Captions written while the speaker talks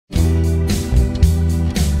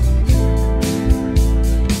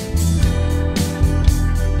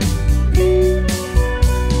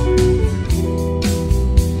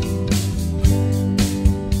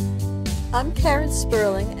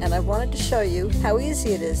Sperling, and I wanted to show you how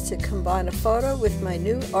easy it is to combine a photo with my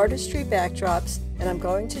new artistry backdrops, and I'm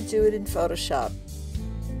going to do it in Photoshop.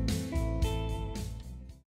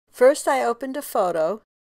 First, I opened a photo.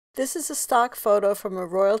 This is a stock photo from a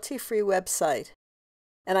royalty-free website,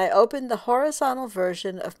 and I opened the horizontal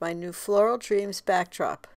version of my new Floral Dreams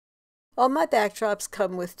backdrop. All my backdrops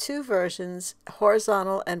come with two versions,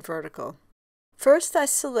 horizontal and vertical. First, I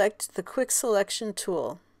select the Quick Selection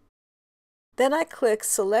tool. Then I click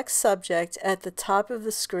Select Subject at the top of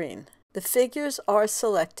the screen. The figures are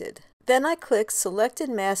selected. Then I click Selected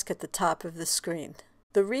Mask at the top of the screen.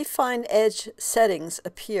 The Refine Edge settings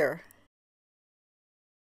appear.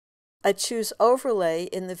 I choose Overlay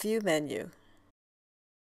in the View menu.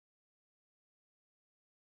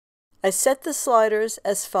 I set the sliders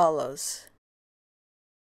as follows.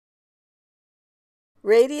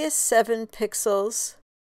 Radius 7 pixels,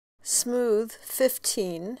 Smooth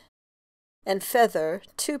 15, and Feather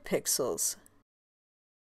 2 pixels.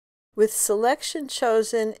 With selection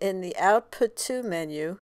chosen in the Output To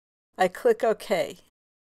menu, I click OK.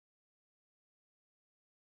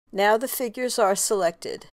 Now the figures are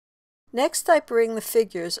selected. Next, I bring the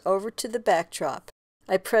figures over to the backdrop.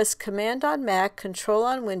 I press Command on Mac, Control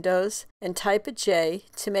on Windows, and type a J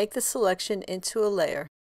to make the selection into a layer.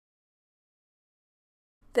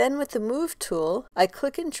 Then with the Move tool, I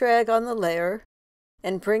click and drag on the layer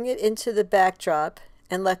and bring it into the backdrop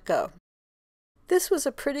and let go. This was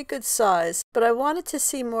a pretty good size, but I wanted to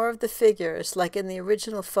see more of the figures like in the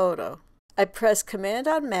original photo. I press Command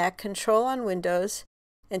on Mac, Control on Windows,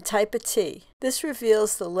 and type a T. This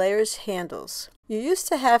reveals the layer's handles. You used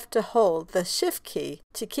to have to hold the Shift key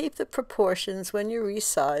to keep the proportions when you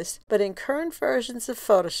resized, but in current versions of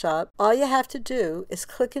Photoshop, all you have to do is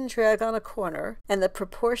click and drag on a corner, and the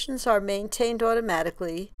proportions are maintained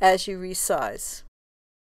automatically as you resize.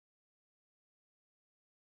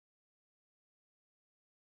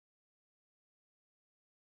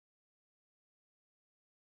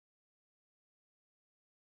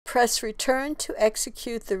 Press Return to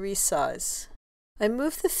execute the resize. I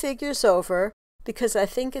move the figures over because I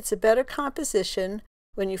think it's a better composition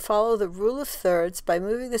when you follow the rule of thirds by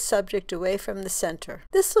moving the subject away from the center.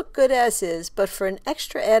 This looked good as is, but for an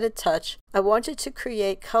extra added touch, I wanted to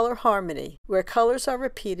create color harmony, where colors are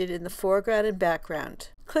repeated in the foreground and background.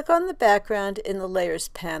 Click on the background in the Layers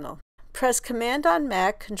panel. Press Command on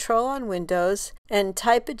Mac, Control on Windows, and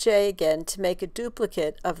type a J again to make a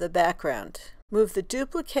duplicate of the background. Move the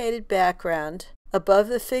duplicated background above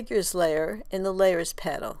the figures layer in the Layers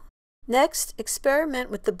panel. Next, experiment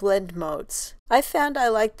with the blend modes. I found I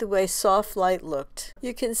liked the way soft light looked.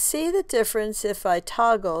 You can see the difference if I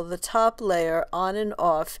toggle the top layer on and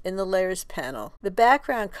off in the Layers panel. The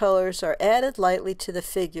background colors are added lightly to the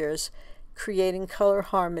figures, creating color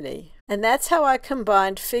harmony. And that's how I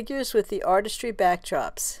combined figures with the artistry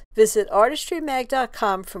backdrops. Visit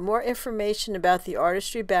artistrymag.com for more information about the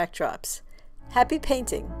artistry backdrops. Happy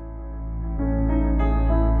painting!